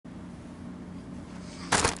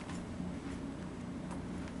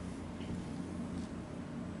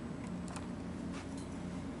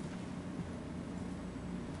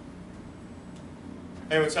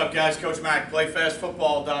Hey, what's up, guys? Coach Mac,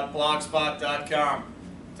 playfastfootball.blogspot.com.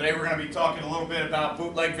 Today we're going to be talking a little bit about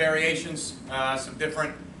bootleg variations, some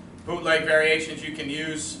different bootleg variations you can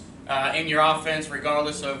use in your offense,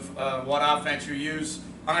 regardless of what offense you use.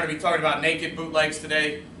 I'm going to be talking about naked bootlegs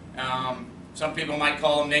today. Some people might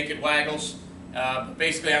call them naked waggles. But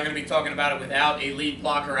basically, I'm going to be talking about it without a lead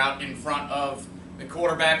blocker out in front of the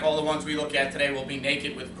quarterback. All the ones we look at today will be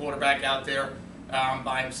naked with the quarterback out there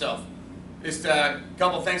by himself. Just a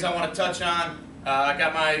couple things I want to touch on. I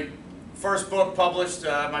got my first book published,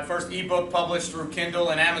 my first ebook published through Kindle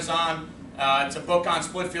and Amazon. It's a book on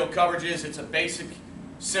split field coverages. It's a basic,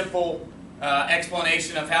 simple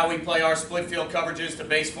explanation of how we play our split field coverages, the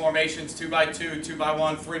base formations, 2x2,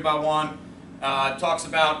 2x1, 3x1. Talks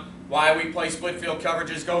about why we play split field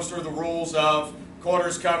coverages, goes through the rules of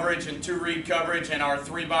quarters coverage and two-read coverage and our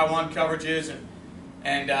 3x1 coverages,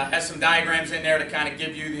 and has some diagrams in there to kind of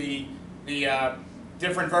give you the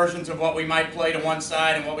different versions of what we might play to one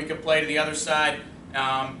side and what we could play to the other side.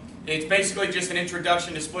 It's basically just an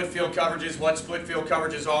introduction to split field coverages, what split field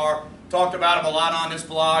coverages are. Talked about them a lot on this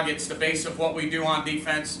blog. It's the base of what we do on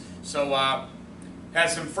defense. So had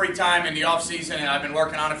some free time in the off season, and I've been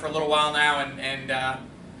working on it for a little while now, and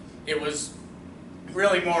it was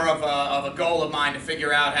really more of a goal of mine to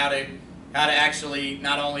figure out how to actually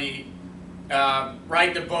not only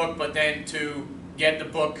write the book, but then to get the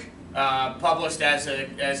book published as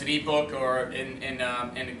an ebook or in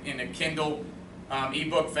a Kindle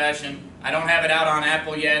ebook fashion. I don't have it out on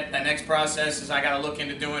Apple yet. The next process is I got to look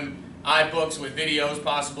into doing iBooks with videos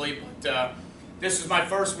possibly. But this is my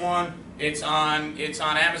first one. It's on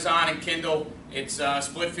Amazon and Kindle. It's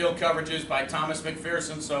Split Field Coverages by Thomas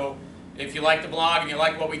McPherson. So if you like the blog and you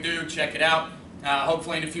like what we do, check it out.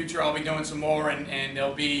 Hopefully in the future I'll be doing some more, and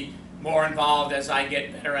they'll be more involved as I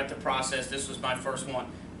get better at the process. This was my first one.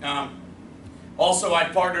 Also, I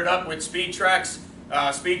partnered up with Speed Tracks.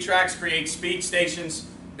 Speed Tracks creates speed stations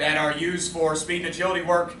that are used for speed and agility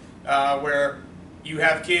work, where you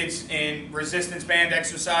have kids in resistance band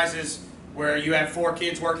exercises, where you have 4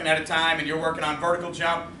 kids working at a time, and you're working on vertical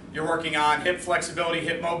jump, you're working on hip flexibility,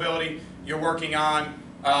 hip mobility, you're working on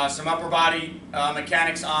some upper body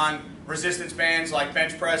mechanics on resistance bands like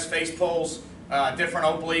bench press, face pulls, different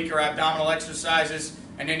oblique or abdominal exercises,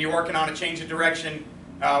 and then you're working on a change of direction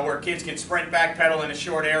where kids can sprint, backpedal in a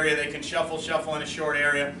short area, they can shuffle in a short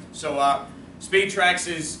area. So Speed Tracks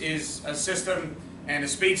is a system, and the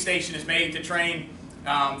speed station is made to train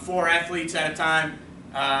 4 athletes at a time,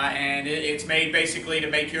 and it's made basically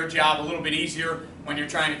to make your job a little bit easier when you're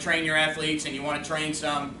trying to train your athletes and you want to train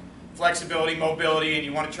some flexibility, mobility, and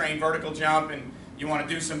you want to train vertical jump, and you want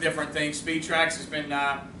to do some different things. Speed Tracks has been,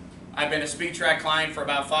 I've been a Speed Track client for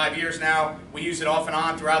about 5 years now. We use it off and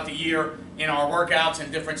on throughout the year in our workouts and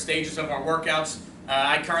different stages of our workouts.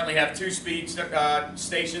 I currently have 2 speed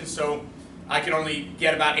stations, so I can only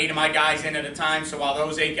get about 8 of my guys in at a time. So while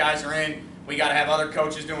those 8 guys are in, we got to have other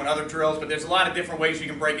coaches doing other drills, but there's a lot of different ways you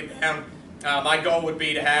can break it down. My goal would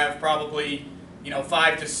be to have probably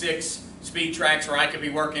 5 to 6 speed tracks where I could be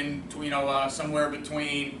working somewhere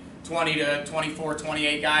between 20 to 24,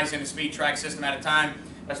 28 guys in a speed track system at a time,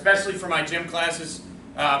 especially for my gym classes,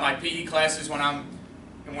 my PE classes when I'm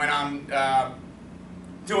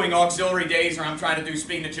doing auxiliary days, or I'm trying to do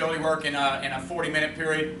speed and agility work in a 40-minute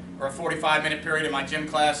period or a 45-minute period in my gym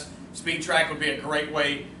class. Speed track would be a great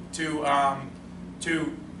way to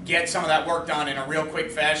get some of that work done in a real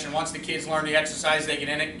quick fashion. Once the kids learn the exercise, they get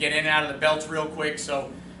in and out of the belts real quick.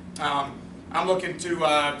 So I'm looking to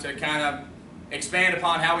kind of expand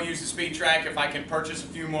upon how we use the Speed Track if I can purchase a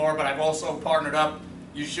few more, but I've also partnered up.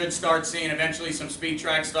 You should start seeing eventually some Speed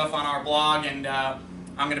Track stuff on our blog, and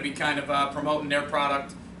I'm going to be kind of promoting their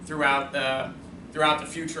product throughout the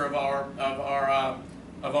future of our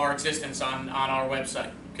existence on our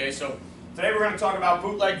website. Okay, so today we're going to talk about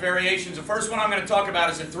bootleg variations. The first one I'm going to talk about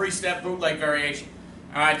is a 3-step bootleg variation.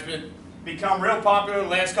 All right, it's become real popular the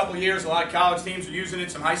last couple of years. A lot of college teams are using it.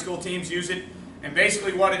 Some high school teams use it. And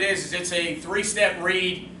basically what it is it's a 3-step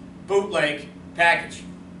read bootleg package.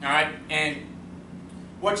 All right, and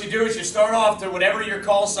what you do is you start off to whatever your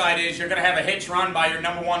call side is. You're going to have a hitch run by your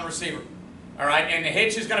number 1 receiver. All right, and the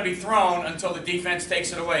hitch is going to be thrown until the defense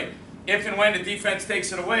takes it away. If and when the defense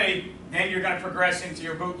takes it away, then you're going to progress into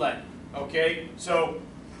your bootleg. Okay, so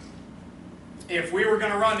if we were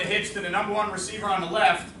going to run the hitch to the number 1 receiver on the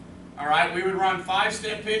left, all right, we would run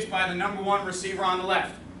 5-step hitch by the number 1 receiver on the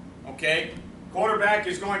left. Okay, quarterback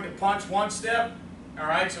is going to punch 1 step. All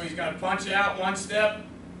right, so he's going to punch out 1 step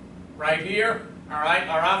right here. All right,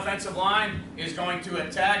 our offensive line is going to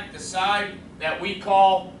attack the side that we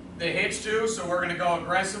call the hitch to, so we're going to go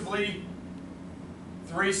aggressively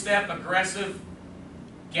three-step aggressive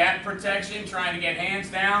gap protection, trying to get hands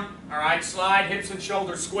down. All right, slide, hips and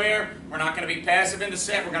shoulders square. We're not going to be passive in the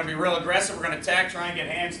set. We're going to be real aggressive. We're going to attack, try and get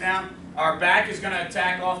hands down. Our back is going to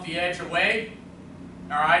attack off the edge away.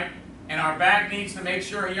 All right, and our back needs to make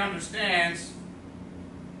sure he understands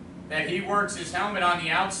that he works his helmet on the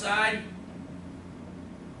outside,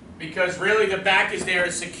 because really the back is there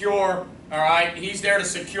to secure, all right, he's there to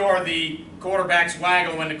secure the quarterback's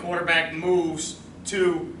waggle when the quarterback moves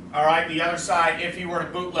to, all right, the other side if he were to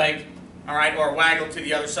bootleg, all right, or waggle to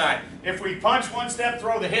the other side. If we punch one step,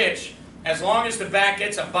 throw the hitch, as long as the back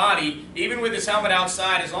gets a body, even with his helmet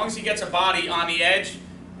outside, as long as he gets a body on the edge,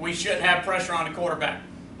 we shouldn't have pressure on the quarterback.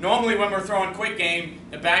 Normally when we're throwing quick game,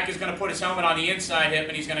 the back is going to put his helmet on the inside hip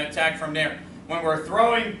and he's going to attack from there. When we're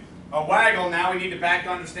throwing a waggle, now we need the back to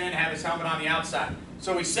understand to have his helmet on the outside.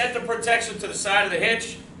 So we set the protection to the side of the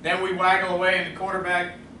hitch, then we waggle away and the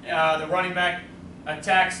quarterback, the running back,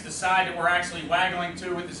 attacks the side that we're actually waggling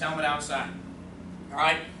to with his helmet outside. All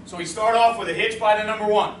right, so we start off with a hitch by the number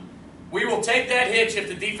one. We will take that hitch if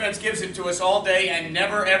the defense gives it to us all day and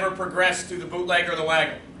never ever progress to the bootleg or the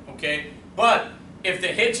waggle, okay? But if the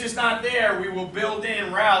hitch is not there, we will build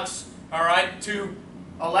in routes, all right, to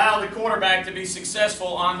allow the quarterback to be successful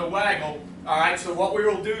on the waggle. All right, so what we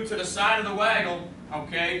will do to the side of the waggle,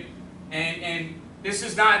 okay, and this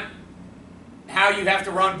is not how you have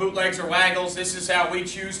to run bootlegs or waggles. This is how we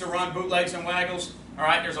choose to run bootlegs and waggles. All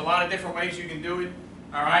right, there's a lot of different ways you can do it.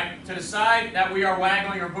 All right, to the side that we are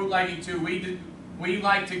waggling or bootlegging to, we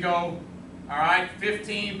like to go, all right,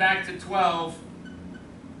 15 back to 12.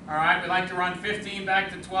 All right, we like to run 15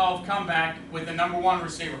 back to 12 comeback with the number one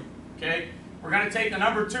receiver, okay? We're going to take the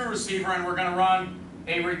number two receiver and we're going to run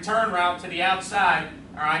a return route to the outside.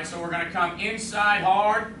 All right, so we're going to come inside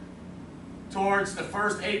hard towards the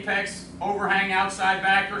first apex, overhang outside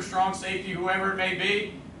backer, strong safety, whoever it may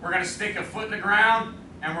be. We're going to stick a foot in the ground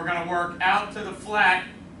and we're going to work out to the flat,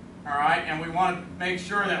 all right? And we want to make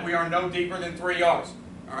sure that we are no deeper than 3 yards,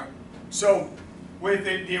 all right? So with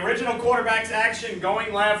the original quarterback's action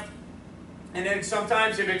going left, and then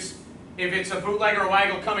sometimes if it's a bootleg or a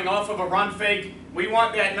waggle coming off of a run fake, we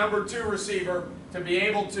want that number two receiver to be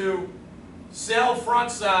able to sell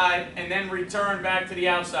front side and then return back to the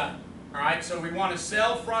outside. All right, so we want to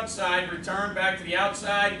sell front side, return back to the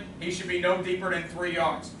outside. He should be no deeper than 3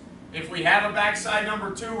 yards. If we have a backside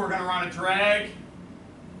number two, we're going to run a drag,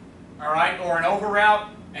 all right, or an over route,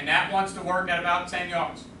 and that wants to work at about 10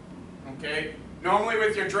 yards. Okay. Normally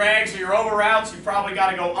with your drags or your over routes, you probably got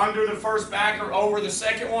to go under the first backer, over the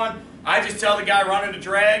second one. I just tell the guy running the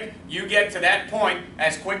drag, you get to that point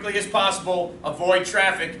as quickly as possible, avoid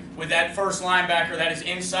traffic with that first linebacker that is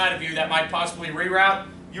inside of you that might possibly reroute.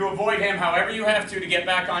 You avoid him however you have to get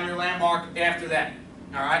back on your landmark after that.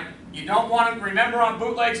 All right? You don't want him, remember on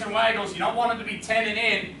bootlegs and waggles, you don't want him to be 10 and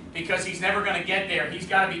in because he's never going to get there. He's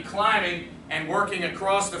got to be climbing and working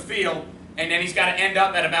across the field, and then he's got to end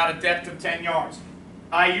up at about a depth of 10 yards.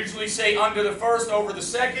 I usually say under the first, over the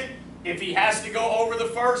second. If he has to go over the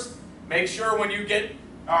first, make sure when you get,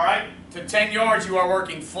 all right, to 10 yards, you are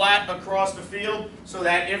working flat across the field so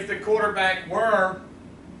that if the quarterback were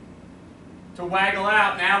to waggle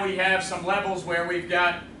out, now we have some levels where we've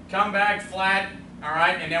got come back flat, all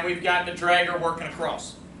right, and then we've got the dragger working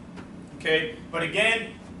across. Okay, but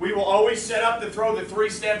again, we will always set up to throw the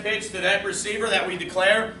three-step hitch to that receiver that we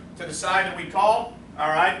declare to the side that we call, all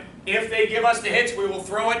right? If they give us the hitch, we will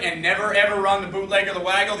throw it and never ever run the bootleg or the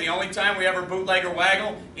waggle. The only time we ever bootleg or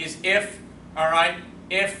waggle is if, all right,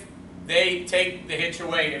 if they take the hitch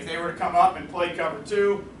away. If they were to come up and play cover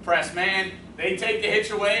two, press man, they take the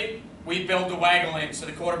hitch away, we build the waggle in. So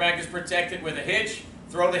the quarterback is protected with a hitch,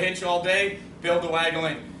 throw the hitch all day, build the waggle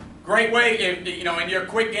in. Great way, if, you know, in your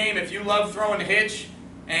quick game, if you love throwing the hitch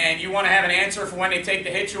and you want to have an answer for when they take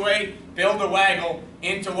the hitch away, build the waggle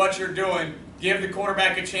into what you're doing. Give the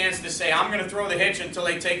quarterback a chance to say, I'm going to throw the hitch until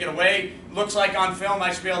they take it away. Looks like on film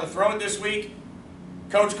I should be able to throw it this week.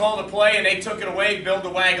 Coach called a play and they took it away, build the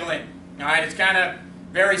waggle in. All right, it's kind of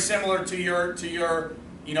very similar to your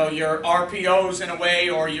your RPOs in a way,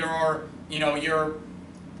 or your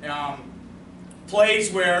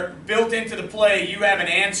plays where built into the play you have an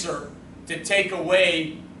answer to take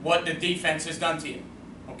away what the defense has done to you.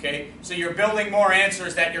 Okay, so you're building more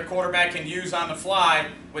answers that your quarterback can use on the fly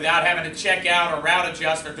without having to check out or route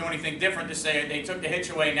adjust or do anything different to say they took the hitch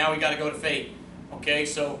away, now we got to go to fade. Okay,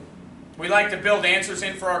 so we like to build answers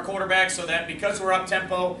in for our quarterbacks so that because we're up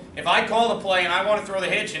tempo, if I call the play and I want to throw the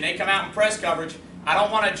hitch and they come out in press coverage, I don't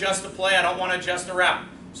want to adjust the play, I don't want to adjust the route.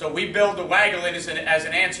 So we build the waggle in as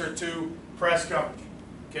an answer to press coverage.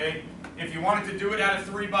 Okay, if you wanted to do it out of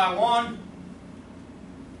 3-by-1,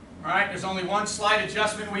 All right, there's only one slight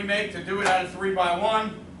adjustment we make to do it out of 3x1.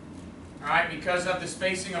 All right, because of the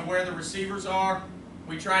spacing of where the receivers are,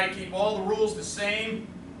 we try to keep all the rules the same.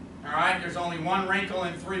 All right, there's only one wrinkle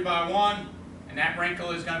in 3x1, and that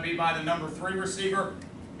wrinkle is going to be by the number 3 receiver.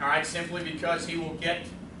 All right, simply because he will get.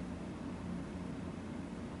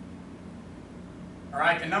 All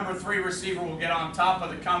right, the number 3 receiver will get on top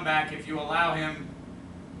of the comeback if you allow him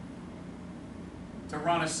to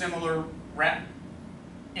run a similar route.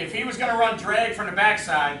 If he was going to run drag from the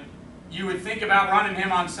backside, you would think about running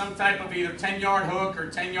him on some type of either 10-yard hook or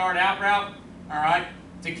 10-yard out route, all right,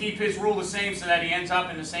 to keep his rule the same so that he ends up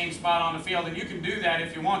in the same spot on the field. And you can do that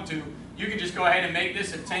if you want to. You can just go ahead and make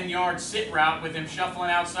this a 10-yard sit route with him shuffling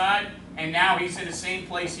outside, and now he's in the same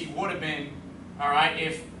place he would have been, all right,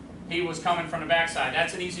 if he was coming from the backside.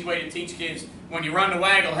 That's an easy way to teach kids. When you run the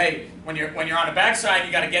waggle, hey, when you're on the backside,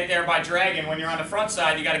 you got to get there by dragging. When you're on the front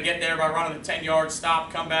side, you got to get there by running the 10-yard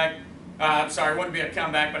stop, comeback. Sorry, it wouldn't be a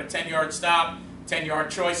comeback, but a 10-yard stop, 10-yard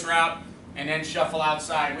choice route, and then shuffle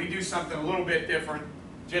outside. We do something a little bit different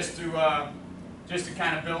just to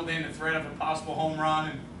kind of build in the threat of a possible home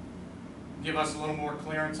run and give us a little more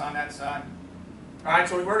clearance on that side. All right,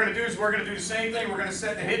 so what we're going to do is we're going to do the same thing. We're going to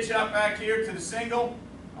set the hitch up back here to the single.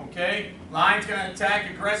 Okay, line's going to attack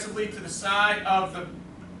aggressively to the side of the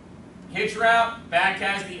hitch route. Back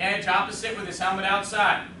has the edge opposite with his helmet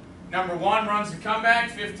outside. Number 1 runs the comeback,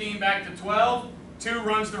 15 back to 12. 2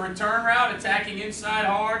 runs the return route, attacking inside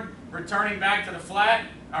hard, returning back to the flat.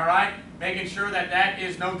 All right, making sure that that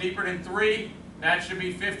is no deeper than 3. That should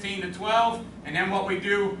be 15 to 12. And then what we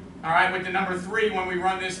do, all right, with the number 3 when we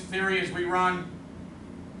run this theory is we run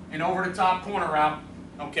an over-the-top corner route.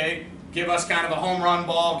 Okay. Give us kind of a home run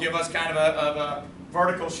ball, give us kind of a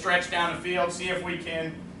vertical stretch down the field, see if we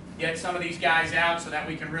can get some of these guys out so that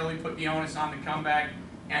we can really put the onus on the comeback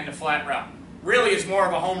and the flat route. Really is more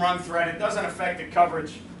of a home run threat. It doesn't affect the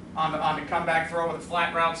coverage on the comeback throw with the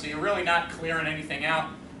flat route, so you're really not clearing anything out.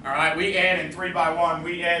 All right, we add in 3x1,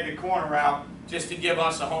 we add the corner route just to give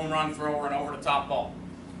us a home run throw or an over-the-top ball.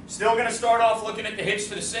 Still going to start off looking at the hitch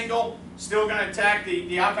to the single. Still going to attack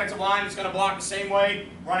the offensive line. It's going to block the same way.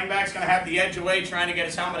 Running back's going to have the edge away, trying to get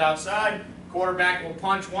his helmet outside. Quarterback will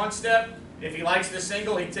punch 1 step. If he likes the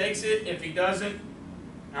single, he takes it. If he doesn't,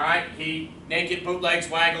 all right, he naked bootlegs,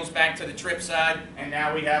 waggles back to the trip side, and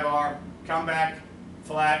now we have our comeback,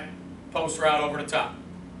 flat, post route over the top.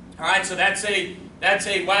 All right, so that's a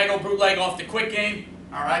waggle bootleg off the quick game.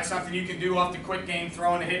 All right, something you can do off the quick game,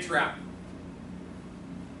 throwing a hitch route.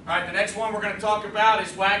 All right, the next one we're going to talk about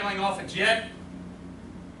is waggling off a jet.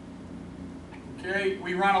 Okay,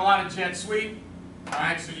 we run a lot of jet sweep. All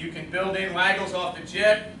right, so you can build in waggles off the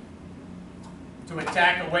jet to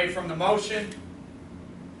attack away from the motion.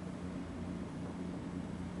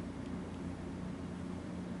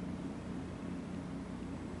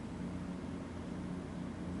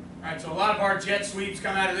 All right, so a lot of our jet sweeps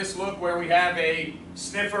come out of this look where we have a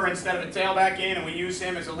sniffer instead of a tailback in, and we use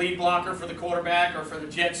him as a lead blocker for the quarterback or for the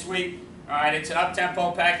jet sweep. All right, it's an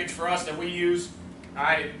up-tempo package for us that we use. All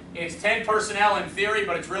right, it's 10 personnel in theory,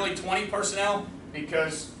 but it's really 20 personnel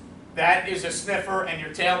because that is a sniffer, and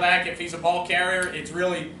your tailback, if he's a ball carrier, it's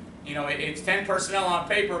really, you know, it's 10 personnel on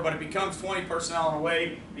paper, but it becomes 20 personnel in a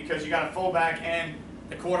way because you got a fullback and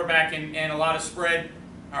the quarterback and a lot of spread.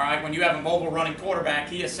 All right, when you have a mobile running quarterback,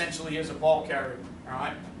 he essentially is a ball carrier. All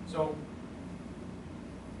right, so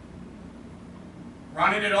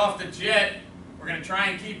running it off the jet, we're going to try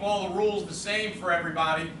and keep all the rules the same for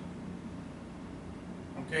everybody.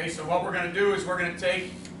 Okay, so what we're going to do is we're going to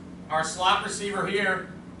take our slot receiver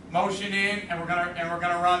here, motion in, and we're going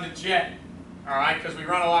to run the jet. All right, because we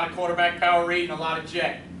run a lot of quarterback power read and a lot of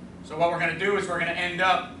jet. So what we're going to do is we're going to end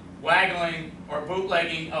up waggling or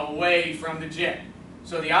bootlegging away from the jet.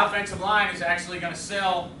 So the offensive line is actually going to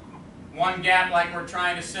sell one gap like we're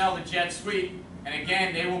trying to sell the jet sweep. And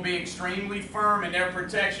again, they will be extremely firm in their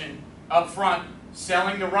protection up front,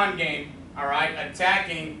 selling the run game, all right,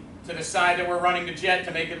 attacking to the side that we're running the jet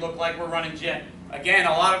to make it look like we're running jet. Again,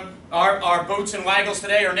 a lot of our boots and waggles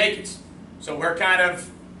today are nakeds. So we're kind of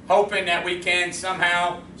hoping that we can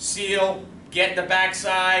somehow seal, get the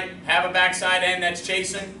backside, have a backside end that's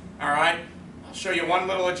chasing, all right. I'll show you one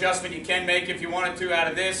little adjustment you can make if you wanted to out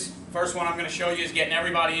of this. First one I'm going to show you is getting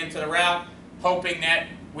everybody into the route, hoping that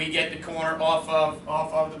we get the corner off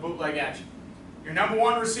of the bootleg action. Your number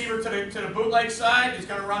 1 receiver to the bootleg side is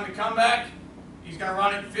going to run the comeback. He's going to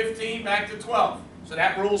run it 15 back to 12. So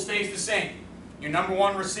that rule stays the same. Your number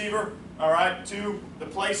 1 receiver, all right, to the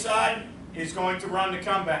play side is going to run the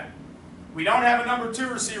comeback. We don't have a number 2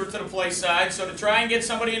 receiver to the play side, so to try and get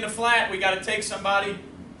somebody in the flat, we got to take somebody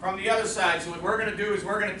from the other side. So what we're going to do is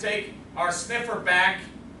we're going to take our sniffer back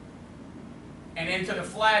and into the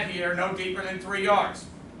flat here, no deeper than 3 yards.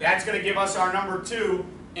 That's going to give us our number 2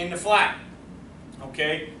 in the flat.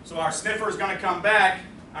 Okay, so our sniffer is going to come back,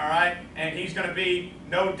 all right, and he's going to be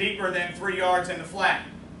no deeper than 3 yards in the flat.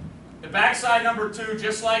 The backside number 2,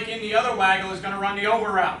 just like in the other waggle, is going to run the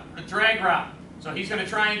over route, the drag route. So he's going to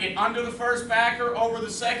try and get under the first backer over the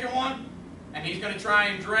second one, and he's going to try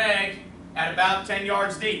and drag at about 10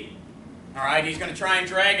 yards deep. All right, he's going to try and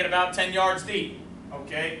drag at about 10 yards deep.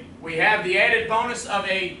 Okay, we have the added bonus of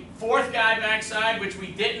a 4th guy backside, which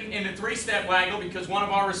we didn't in the 3-step waggle because one of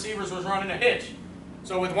our receivers was running a hitch.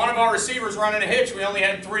 So with one of our receivers running a hitch, we only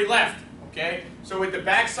had 3 left. Okay, so with the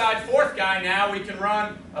backside 4th guy now, we can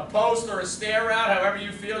run a post or a stair route, however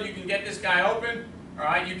you feel you can get this guy open. All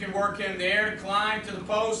right, you can work him there to climb to the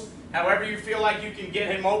post, however you feel like you can get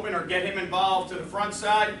him open or get him involved to the front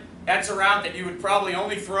side. That's a route that you would probably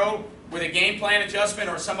only throw with a game plan adjustment,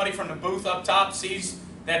 or somebody from the booth up top sees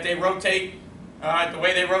that they rotate, the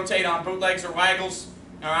way they rotate on bootlegs or waggles.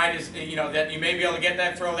 All right, is, you know, that you may be able to get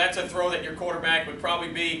that throw. That's a throw that your quarterback would probably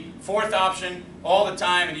be 4th option all the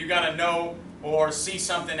time, and you got to know or see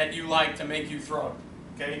something that you like to make you throw it.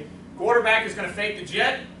 Okay, quarterback is going to fake the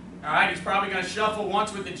jet. All right, he's probably going to shuffle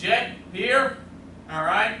once with the jet here. All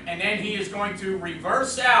right, and then he is going to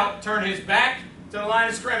reverse out, turn his back to the line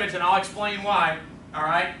of scrimmage, and I'll explain why. All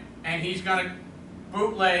right, and he's going to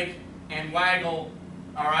bootleg and waggle.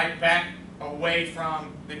 All right, back away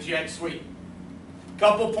from the jet sweep.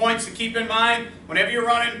 Couple points to keep in mind. Whenever you're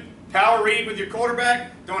running power read with your quarterback,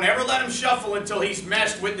 don't ever let him shuffle until he's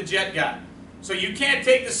meshed with the jet guy. So you can't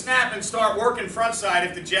take the snap and start working front side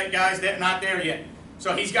if the jet guy's not there yet.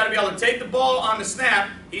 So he's got to be able to take the ball on the snap.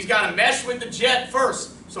 He's got to mesh with the jet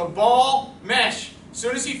first. So ball, mesh. As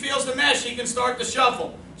soon as he feels the mesh, he can start the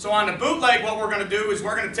shuffle. So on the bootleg, what we're going to do is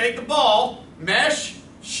we're going to take the ball, mesh,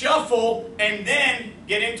 shuffle, and then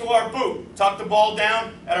get into our boot. Tuck the ball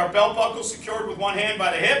down at our belt buckle, secured with one hand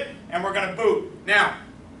by the hip, and we're going to boot. Now,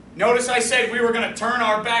 notice I said we were going to turn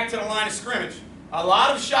our back to the line of scrimmage. A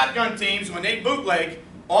lot of shotgun teams, when they bootleg,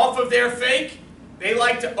 off of their fake, they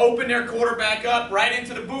like to open their quarterback up right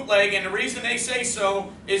into the bootleg, and the reason they say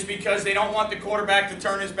so is because they don't want the quarterback to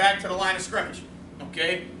turn his back to the line of scrimmage.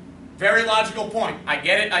 Okay? Very logical point. I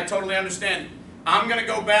get it. I totally understand it. I'm going to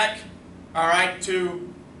go back, all right,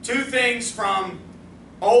 to 2 things from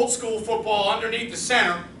old school football underneath the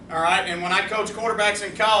center, all right, and when I coached quarterbacks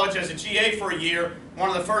in college as a GA for a year, one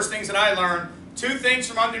of the first things that I learned, 2 things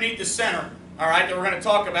from underneath the center, all right, that we're going to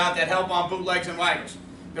talk about that help on bootlegs and waggles.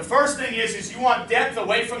 The first thing is you want depth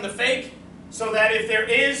away from the fake so that if there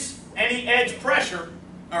is any edge pressure,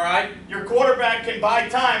 all right, your quarterback can buy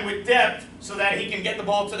time with depth so that he can get the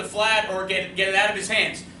ball to the flat or get it out of his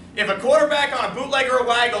hands. If a quarterback on a bootleg or a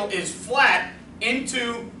waggle is flat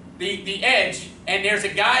into the edge, and there's a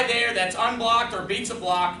guy there that's unblocked or beats a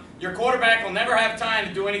block, your quarterback will never have time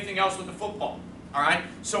to do anything else with the football. All right?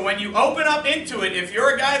 So when you open up into it, if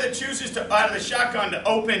you're a guy that chooses to, out of the shotgun, to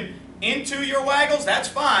open into your waggles, that's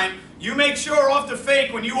fine. You make sure off the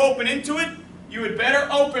fake, when you open into it, you would better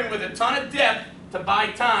open with a ton of depth to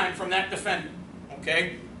buy time from that defender.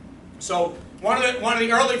 Okay? So one of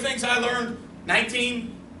the early things I learned,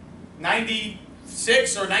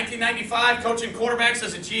 1996 or 1995, coaching quarterbacks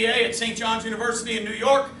as a GA at St. John's University in New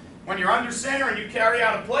York, when you're under center and you carry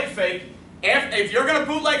out a play fake, if you're going to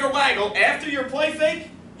bootleg or waggle, after your play fake,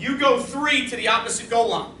 you go 3 to the opposite goal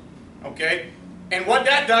line. Okay? And what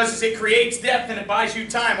that does is it creates depth and it buys you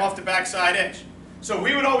time off the backside edge. So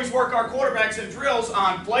we would always work our quarterbacks in drills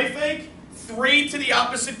on play fake, 3 to the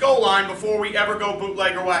opposite goal line before we ever go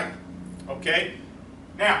bootleg or waggle. Okay?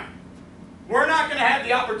 Now, we're not going to have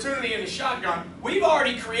the opportunity in the shotgun. We've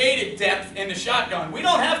already created depth in the shotgun. We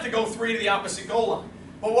don't have to go 3 to the opposite goal line.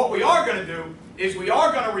 But what we are going to do is we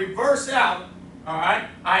are going to reverse out. All right?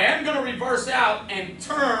 I am going to reverse out and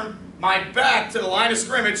turn my back to the line of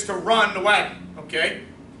scrimmage to run the waggle. Okay?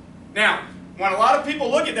 Now, when a lot of people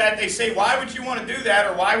look at that, they say, why would you want to do that,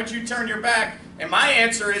 or why would you turn your back? And my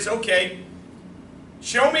answer is, okay,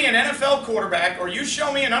 show me an NFL quarterback, or you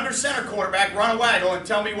show me an under center quarterback run a waggle and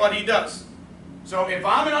tell me what he does. So if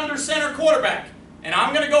I'm an under center quarterback, and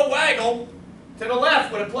I'm going to go waggle to the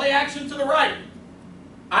left with a play action to the right,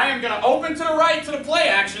 I am going to open to the right to the play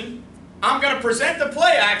action, I'm going to present the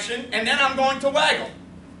play action, and then I'm going to waggle.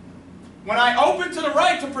 When I open to the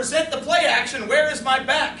right to present the play action, where is my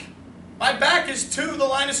back? My back is to the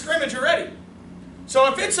line of scrimmage already. So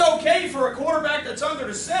if it's okay for a quarterback that's under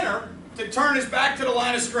the center to turn his back to the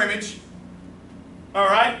line of scrimmage, all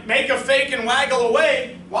right, make a fake and waggle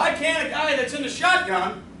away, why can't a guy that's in the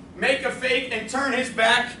shotgun make a fake and turn his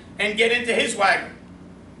back and get into his waggle.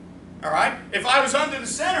 All right? If I was under the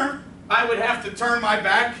center, I would have to turn my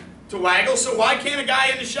back to waggle. So why can't a guy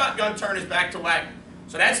in the shotgun turn his back to waggle?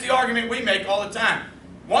 So that's the argument we make all the time.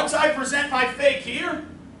 Once I present my fake here,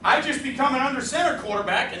 I just become an under center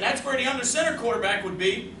quarterback, and that's where the under center quarterback would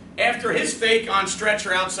be after his fake on stretch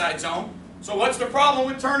or outside zone. So what's the problem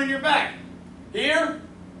with turning your back? Here,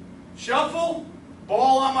 shuffle,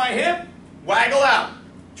 ball on my hip, waggle out.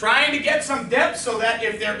 Trying to get some depth so that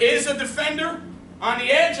if there is a defender on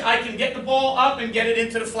the edge, I can get the ball up and get it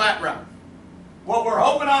into the flat route. What we're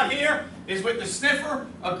hoping on here is with the sniffer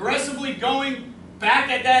aggressively going back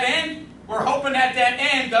at that end, we're hoping that that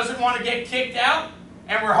end doesn't want to get kicked out,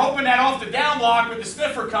 and we're hoping that off the down block with the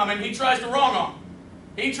sniffer coming, he tries the wrong arm.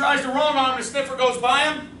 He tries the wrong arm, the sniffer goes by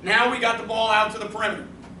him, now we got the ball out to the perimeter.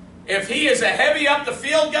 If he is a heavy up the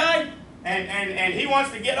field guy, and he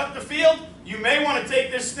wants to get up the field, you may want to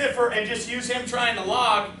take this sniffer and just use him trying to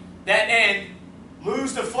log that end,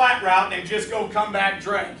 lose the flat route, and just go come back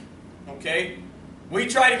drag. Okay? We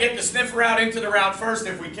try to get the sniffer out into the route first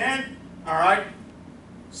if we can. All right?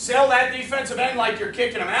 Sell that defensive end like you're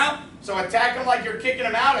kicking him out. So attack him like you're kicking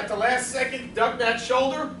him out at the last second, duck that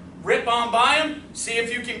shoulder, rip on by him, see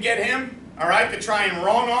if you can get him, all right, to try and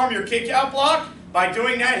wrong arm your kick out block. By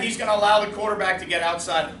doing that, he's going to allow the quarterback to get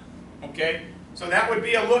outside. Okay? So that would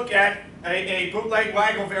be a look at a bootleg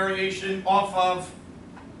waggle variation off of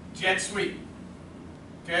jet sweep.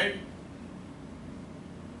 Okay?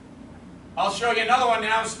 I'll show you another one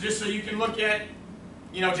now, just so you can look at,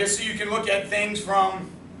 just so you can look at things from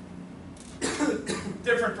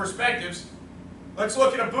different perspectives. Let's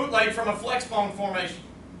look at a bootleg from a flex bone formation.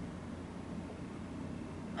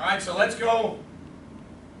 All right, so let's go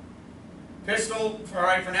pistol, all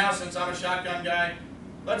right, for now, since I'm a shotgun guy.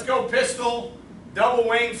 Let's go pistol, double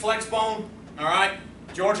wing, flex bone, all right?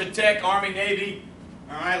 Georgia Tech, Army, Navy.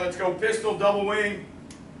 All right, let's go pistol, double wing,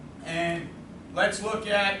 and let's look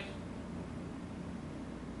at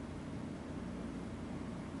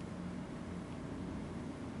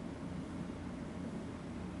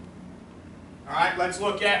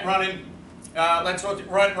running. Let's look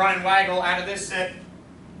at running waggle out of this set.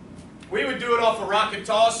 We would do it off a rocket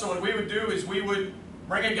toss. So what we would do is we would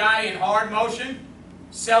bring a guy in hard motion,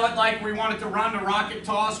 sell it like we wanted to run the rocket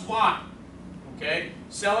toss wide. Okay,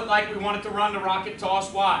 sell it like we wanted to run the rocket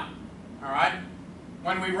toss wide. All right.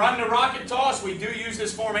 When we run the rocket toss, we do use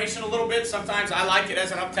this formation a little bit. Sometimes I like it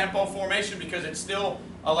as an up-tempo formation because it still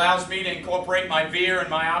allows me to incorporate my veer and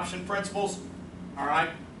my option principles. All right.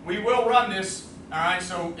 We will run this. All right.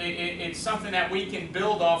 So it's something that we can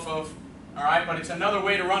build off of. All right. But it's another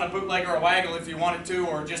way to run a bootleg or a waggle if you wanted to,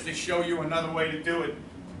 or just to show you another way to do it.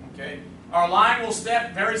 Okay. Our line will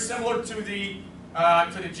step very similar to the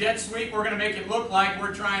jet sweep. We're going to make it look like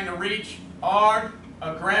we're trying to reach hard,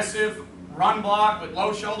 aggressive, run block with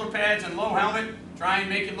low shoulder pads and low helmet. Try and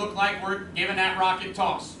make it look like we're giving that rocket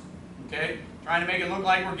toss. Okay? Trying to make it look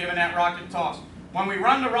like we're giving that rocket toss. When we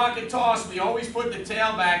run the rocket toss, we always put the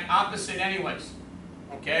tail back opposite anyways.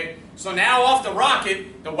 Okay? So now off the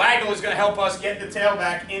rocket, the waggle is going to help us get the tail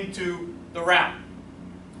back into the route.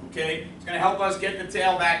 Okay? It's going to help us get the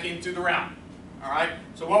tail back into the route. Alright?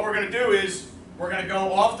 So what we're going to do is, we're going to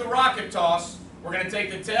go off the rocket toss. We're going to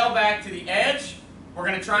take the tail back to the edge. We're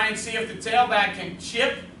going to try and see if the tailback can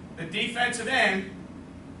chip the defensive end.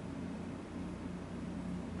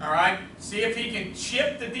 All right? See if he can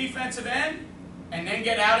chip the defensive end and then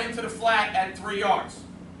get out into the flat at 3 yards.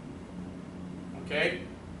 Okay?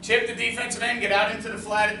 Chip the defensive end, get out into the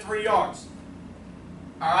flat at 3 yards.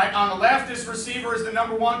 All right? On the left, this receiver is the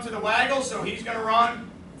number 1 to the waggle, so he's going to run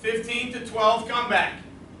 15 to 12 comeback.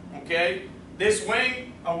 Okay? This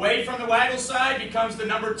wing away from the waggle side becomes the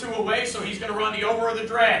number 2 away, so he's going to run the over or the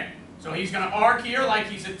drag. So he's going to arc here like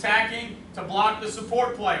he's attacking to block the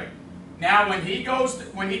support player. Now when he goes to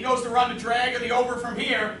run the drag or the over from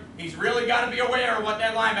here, he's really got to be aware of what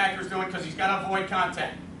that linebacker is doing because he's got to avoid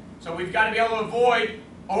contact. So we've got to be able to avoid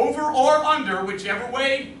over or under, whichever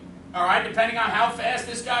way, all right, depending on how fast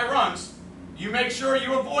this guy runs. You make sure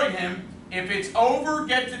you avoid him. If it's over,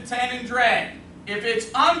 get to 10 and drag. If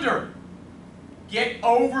it's under, get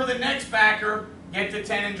over the next backer, get to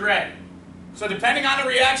 10 and drag. So depending on the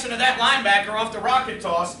reaction of that linebacker off the rocket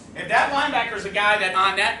toss, if that linebacker is a guy that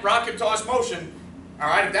on that rocket toss motion, all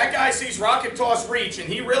right, if that guy sees rocket toss reach and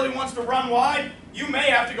he really wants to run wide, you may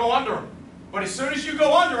have to go under him. But as soon as you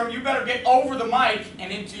go under him, you better get over the mic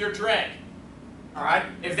and into your drag. All right?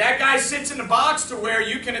 If that guy sits in the box to where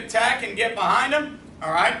you can attack and get behind him,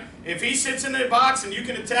 all right? If he sits in the box and you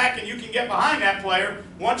can attack and you can get behind that player,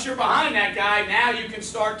 once you're behind that guy, now you can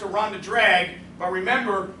start to run the drag But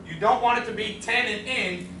remember, you don't want it to be 10 and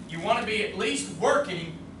in. You want to be at least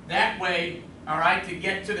working that way, all right, to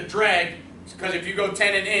get to the drag. Because if you go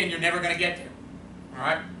 10 and in, you're never going to get there. All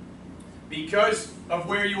right? Because of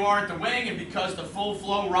where you are at the wing and because the full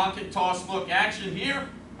flow rocket toss look action here,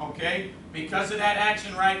 okay, because of that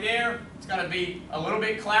action right there, it's going to be a little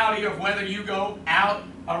bit cloudy of whether you go out,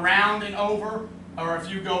 around, and over, or if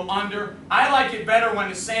you go under. I like it better when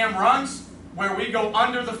the Sam runs, where we go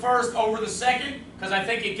under the first, over the second, because I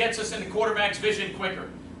think it gets us in the quarterback's vision quicker.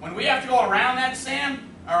 When we have to go around that Sam,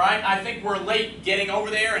 all right, I think we're late getting over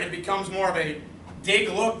there, and it becomes more of a dig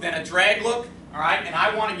look than a drag look. All right, and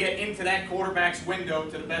I want to get into that quarterback's window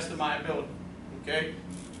to the best of my ability. Okay?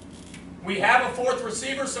 We have a fourth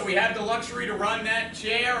receiver, so we have the luxury to run that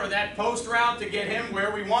chair or that post route to get him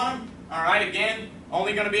where we want him. All right, again,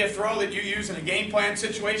 only going to be a throw that you use in a game plan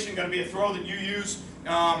situation, going to be a throw that you use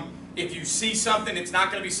if you see something. It's not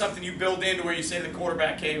going to be something you build into where you say to the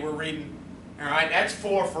quarterback, hey, we're reading. All right, that's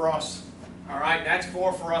 4 for us. All right, that's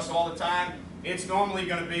 4 for us all the time. It's normally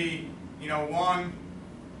going to be, 1,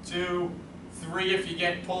 2, 3 if you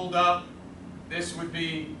get pulled up. This would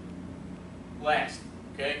be last,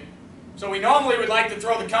 okay? So we normally would like to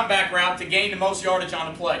throw the comeback route to gain the most yardage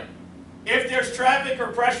on the play. If there's traffic or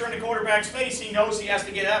pressure in the quarterback's face, he knows he has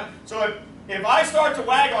to get out. So if I start to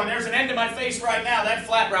waggle and there's an end to my face right now, that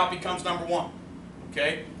flat route becomes number 1,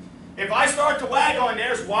 okay? If I start to waggle and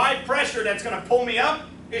there's wide pressure that's going to pull me up,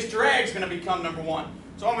 this drag's going to become number 1.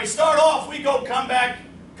 So when we start off, we go comeback,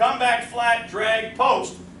 flat, drag,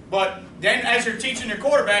 post. But then as you're teaching your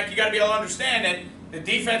quarterback, you got to be able to understand that the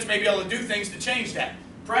defense may be able to do things to change that.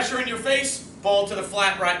 Pressure in your face, ball to the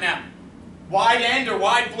flat right now. Wide end or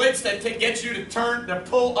wide blitz that gets you to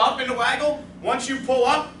pull up in the waggle. Once you pull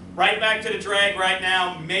up, right back to the drag right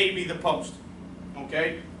now, maybe the post.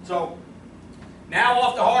 Okay? So now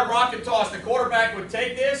off the hard rocket toss, the quarterback would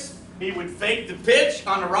take this, he would fake the pitch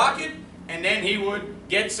on the rocket, and then he would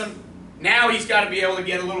get some, now he's got to be able to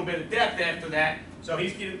get a little bit of depth after that. So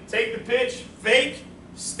he's going to take the pitch, fake,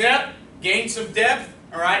 step, gain some depth,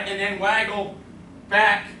 all right, and then waggle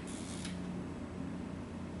back.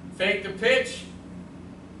 Fake the pitch,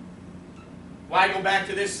 waggle back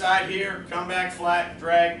to this side here, come back flat,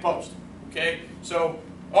 drag, post. Okay, so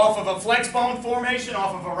off of a flex bone formation,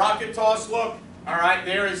 off of a rocket toss look, all right,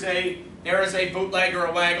 there is a bootleg or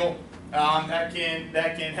a waggle that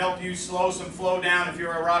can help you slow some flow down if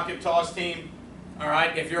you're a rocket toss team, all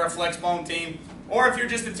right, if you're a flex bone team. Or if you're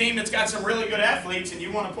just a team that's got some really good athletes and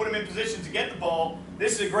you want to put them in position to get the ball,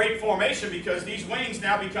 this is a great formation because these wings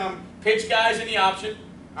now become pitch guys in the option.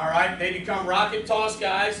 All right, they become rocket toss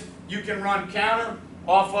guys. You can run counter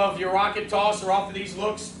off of your rocket toss or off of these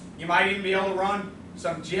looks. You might even be able to run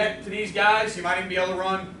some jet to these guys. You might even be able to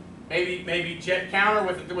run maybe jet counter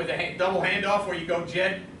with a double handoff where you go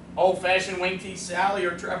jet, old-fashioned wing T Sally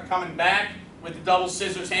or coming back with the double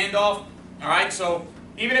scissors handoff. All right, so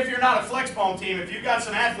even if you're not a flex bone team, if you've got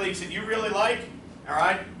some athletes that you really like, all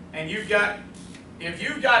right, and if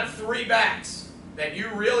you've got 3 backs that you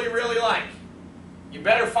really, really like, you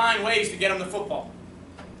better find ways to get them the football.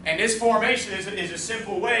 And this formation is a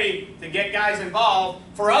simple way to get guys involved.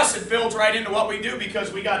 For us, it builds right into what we do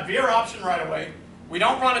because we got veer option right away. We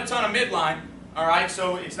don't run a ton of midline, all right,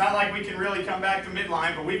 so it's not like we can really come back to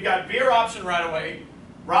midline, but we've got veer option right away,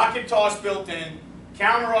 rocket toss built in,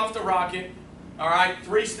 counter off the rocket. All right,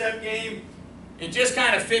 3-step game. It just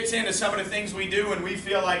kind of fits into some of the things we do, and we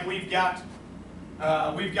feel like we've got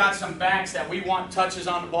some backs that we want touches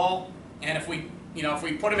on the ball. And if we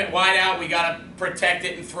put them at wide out, we got to protect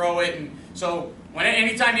it and throw it. And so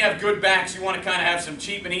anytime you have good backs, you want to kind of have some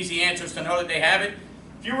cheap and easy answers to know that they have it.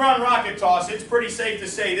 If you run rocket toss, it's pretty safe to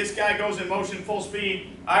say this guy goes in motion full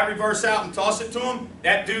speed. I reverse out and toss it to him.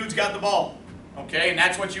 That dude's got the ball. Okay, and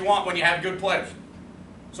that's what you want when you have good players.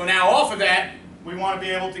 So now off of that, we want to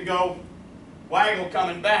be able to go waggle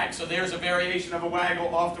coming back. So there's a variation of a waggle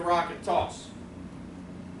off the rocket toss.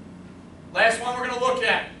 Last one we're going to look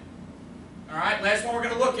at. All right, last one we're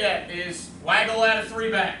going to look at is waggle at a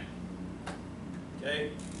 3-back.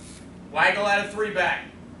 Okay, waggle at a 3-back.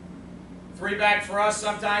 3-back for us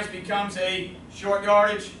sometimes becomes a short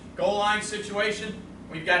yardage goal line situation.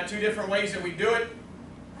 We've got 2 different ways that we do it.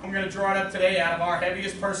 I'm going to draw it up today out of our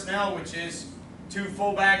heaviest personnel, which is 2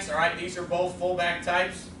 fullbacks. All right, these are both fullback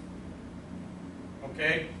types.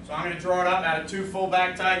 Okay, so I'm going to draw it up out of 2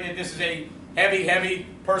 fullback types. And this is a heavy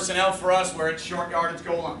personnel for us where it's short yardage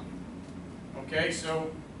goal line. Okay,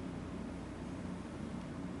 so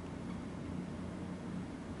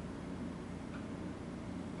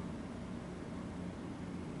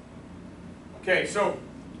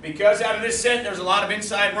Because out of this set there's a lot of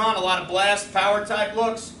inside run, a lot of blast, power type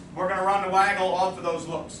looks, we're going to run the waggle off of those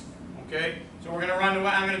looks. Okay? So we're going to run the,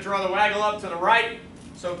 I'm going to draw the waggle up to the right.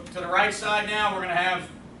 So to the right side now, we're going to have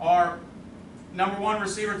our number 1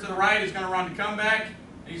 receiver to the right is going to run the comeback.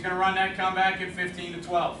 He's going to run that comeback at 15 to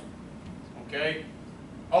 12. Okay?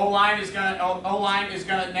 O-line is going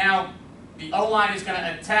to now, the O-line is going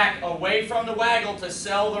to attack away from the waggle to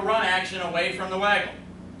sell the run action away from the waggle.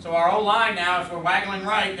 So our O-line now, if we're waggling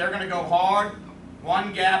right, they're going to go hard,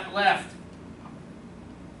 1 gap left.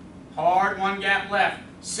 Hard, 1 gap left.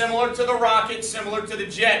 Similar to the rocket, similar to the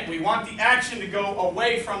jet. We want the action to go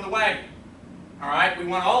away from the waggle. Alright? We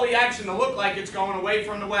want all the action to look like it's going away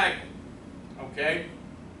from the waggle. Okay?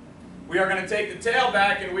 We are going to take the tail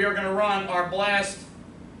back and we are going to run our blast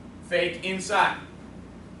fake inside.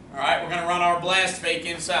 Alright? We're going to run our blast fake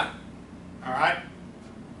inside. Alright?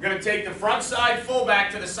 We're going to take the front side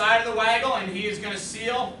fullback to the side of the waggle and he is going to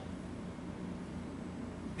seal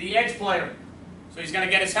the edge player. So he's going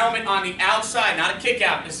to get his helmet on the outside, not a kick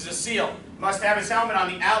out. This is a seal. Must have his helmet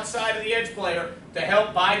on the outside of the edge player to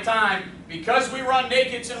help buy time. Because we run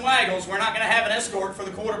nakeds and waggles, we're not going to have an escort for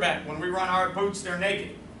the quarterback. When we run our boots, they're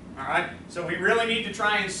naked. All right? So we really need to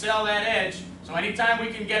try and sell that edge. So anytime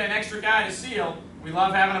we can get an extra guy to seal, we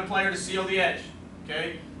love having a player to seal the edge.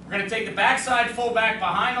 Okay? We're going to take the backside fullback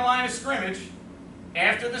behind the line of scrimmage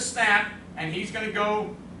after the snap, and he's going to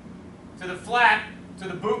go to the flat, to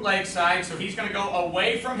the bootleg side, so he's going to go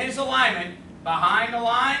away from his alignment, behind the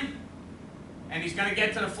line, and he's going to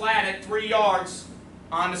get to the flat at 3 yards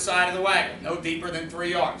on the side of the waggle, no deeper than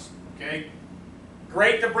 3 yards. Okay?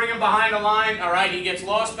 Great to bring him behind the line. All right, he gets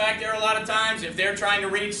lost back there a lot of times. If they're trying to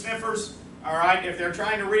read sniffers, all right, if they're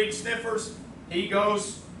trying to read sniffers, he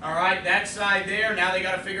goes, all right, that side there. Now they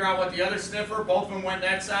got to figure out what the other sniffer, both of them went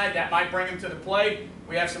that side. That might bring him to the plate.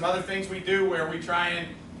 We have some other things we do where we try and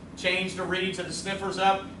change the reads of the sniffers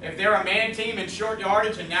up. If they're a man team in short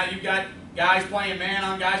yardage and now you've got guys playing man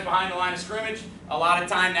on guys behind the line of scrimmage, a lot of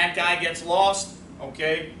time that guy gets lost.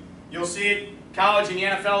 Okay? You'll see it college and the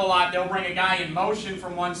NFL a lot. They'll bring a guy in motion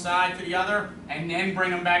from one side to the other and then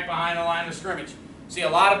bring him back behind the line of scrimmage. See a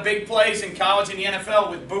lot of big plays in college and the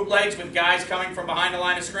NFL with bootlegs, with guys coming from behind the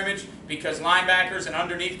line of scrimmage because linebackers and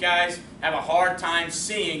underneath guys have a hard time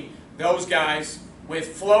seeing those guys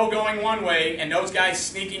with flow going one way and those guys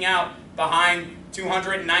sneaking out behind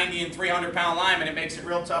 290 and 300-pound linemen. It makes it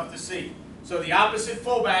real tough to see. So the opposite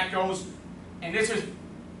fullback goes, and this is,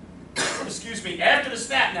 excuse me, after the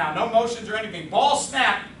snap now, no motions or anything. Ball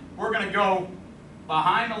snap, we're going to go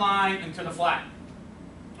behind the line and to the flat.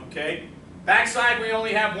 Okay? Backside, we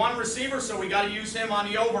only have 1 receiver, so we got to use him on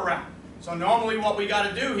the over route. So normally what we got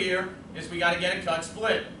to do here is we got to get a cut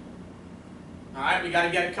split. All right, we got to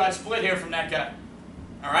get a cut split here from that guy.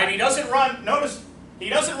 All right, he doesn't run, notice, he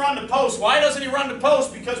doesn't run the post. Why doesn't he run the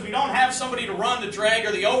post? Because we don't have somebody to run the drag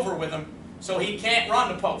or the over with him, so he can't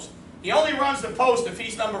run the post. He only runs the post if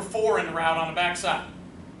he's number 4 in the route on the backside.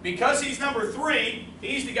 Because he's number 3,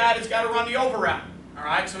 he's the guy that's got to run the over route. All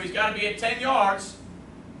right, so he's got to be at 10 yards,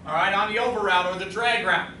 all right, on the over route or the drag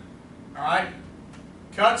route. All right,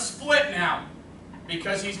 cut split now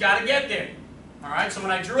because he's got to get there. All right, so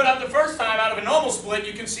when I drew it up the first time out of a normal split,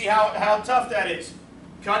 you can see how tough that is.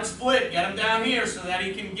 Cut split, get him down here so that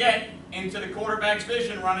he can get into the quarterback's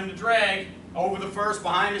vision, running the drag over the first,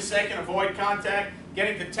 behind the second, avoid contact,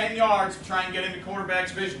 getting to 10 yards to try and get into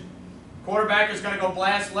quarterback's vision. Quarterback is going to go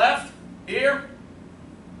blast left here,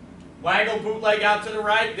 waggle bootleg out to the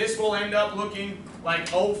right. This will end up looking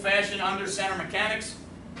like old-fashioned under center mechanics.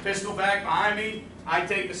 Pistol back behind me, I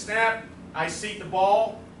take the snap, I seat the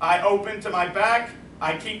ball, I open to my back,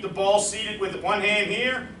 I keep the ball seated with one hand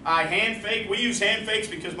here. I hand fake. We use hand fakes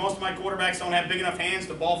because most of my quarterbacks don't have big enough hands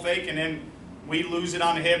to ball fake, and then we lose it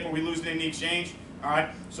on the hip or we lose it in the exchange. All right,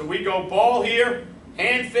 so we go ball here,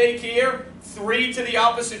 hand fake here, 3 to the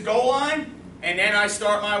opposite goal line, and then I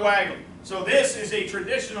start my waggle. So this is a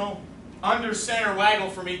traditional under center waggle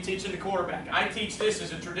for me teaching the quarterback. I teach this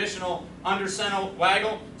as a traditional under center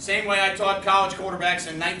waggle, same way I taught college quarterbacks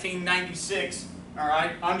in 1996. All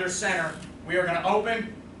right, under center. We are going to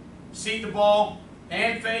open, seat the ball,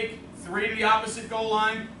 hand fake, 3 to the opposite goal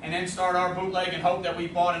line, and then start our bootleg and hope that we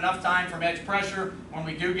bought enough time from edge pressure when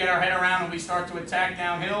we do get our head around and we start to attack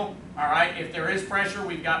downhill. All right, if there is pressure,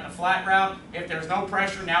 we've got the flat route. If there's no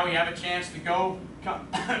pressure, now we have a chance to go come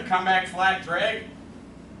back flat, drag.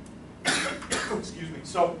 Excuse me.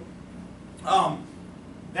 So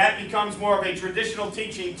that becomes more of a traditional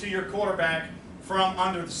teaching to your quarterback from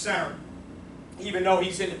under the center. Even though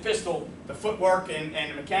he's in the pistol, the footwork and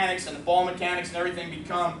the mechanics and the ball mechanics and everything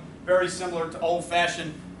become very similar to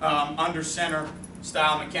old-fashioned under center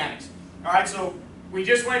style mechanics. All right, so we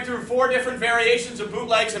just went through 4 different variations of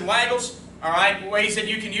bootlegs and waggles. All right, ways that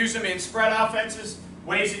you can use them in spread offenses,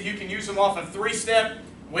 ways that you can use them off of 3-step,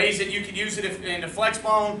 ways that you can use it in the flex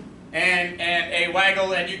bone, and a waggle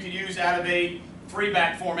that you can use out of a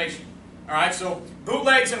 3-back formation. All right, so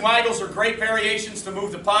bootlegs and waggles are great variations to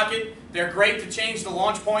move the pocket. They're great to change the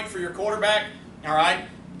launch point for your quarterback. All right,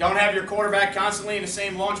 don't have your quarterback constantly in the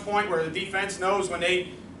same launch point where the defense knows when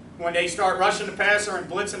they start rushing the passer and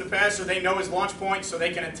blitzing the passer, they know his launch point so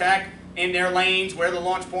they can attack in their lanes where the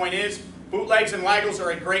launch point is. Bootlegs and waggles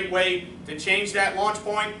are a great way to change that launch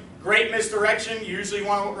point. Great misdirection. You usually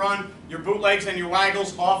want to run your bootlegs and your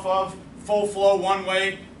waggles off of full flow one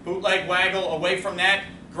way. Bootleg, waggle, away from that.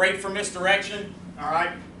 Great for misdirection. All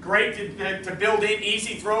right. Great to build in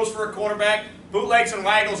easy throws for a quarterback. Bootlegs and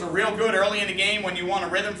waggles are real good early in the game when you want a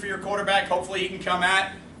rhythm for your quarterback. Hopefully he can come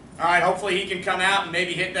out. All right. Hopefully he can come out and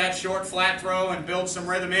maybe hit that short flat throw and build some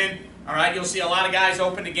rhythm in. All right. You'll see a lot of guys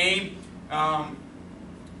open the game.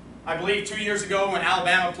 I believe 2 years ago when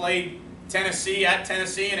Alabama played Tennessee at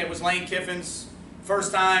Tennessee, and it was Lane Kiffin's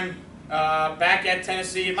first time back at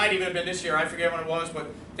Tennessee. It might even have been this year. I forget when it was,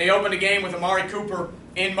 but they opened the game with Amari Cooper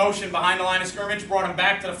in motion behind the line of scrimmage, brought him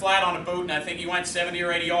back to the flat on the boot, and I think he went 70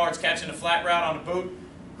 or 80 yards catching the flat route on the boot.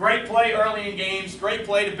 Great play early in games. Great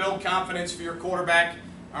play to build confidence for your quarterback.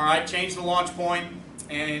 All right, change the launch point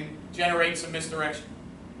and generate some misdirection.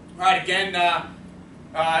 All right, again,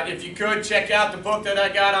 if you could, check out the book that I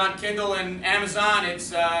got on Kindle and Amazon.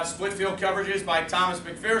 It's Split Field Coverages by Thomas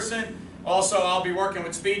McPherson. Also, I'll be working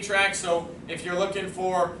with Speed Track, so if you're looking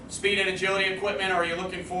for speed and agility equipment, or you're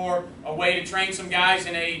looking for a way to train some guys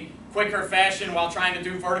in a quicker fashion while trying to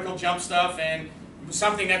do vertical jump stuff, and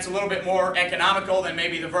something that's a little bit more economical than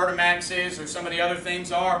maybe the Vertimax is or some of the other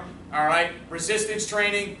things are, all right, resistance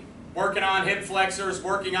training, working on hip flexors,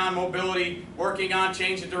 working on mobility, working on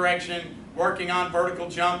change of direction, working on vertical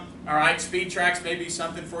jump, all right, Speed Tracks may be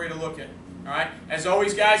something for you to look at, all right. As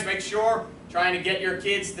always, guys, make sure trying to get your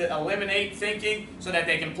kids to eliminate thinking so that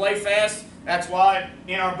they can play fast. That's why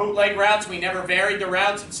in our bootleg routes, we never varied the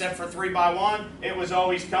routes except for 3x1. It was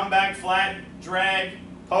always come back flat, drag,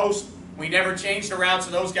 post. We never changed the routes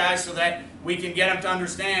of those guys so that we can get them to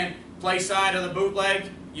understand play side of the bootleg.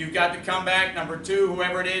 You've got the comeback, number 2,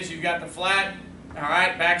 whoever it is, you've got the flat. All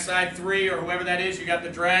right, backside 3 or whoever that is, you got the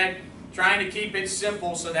drag. Trying to keep it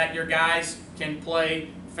simple so that your guys can play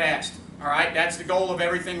fast. All right, that's the goal of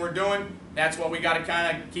everything we're doing. That's what we got to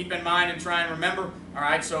kind of keep in mind and try and remember. All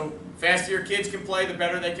right, so faster your kids can play, the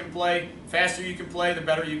better they can play. Faster you can play, the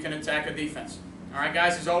better you can attack a defense. All right,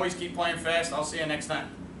 guys, as always, keep playing fast. I'll see you next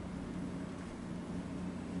time.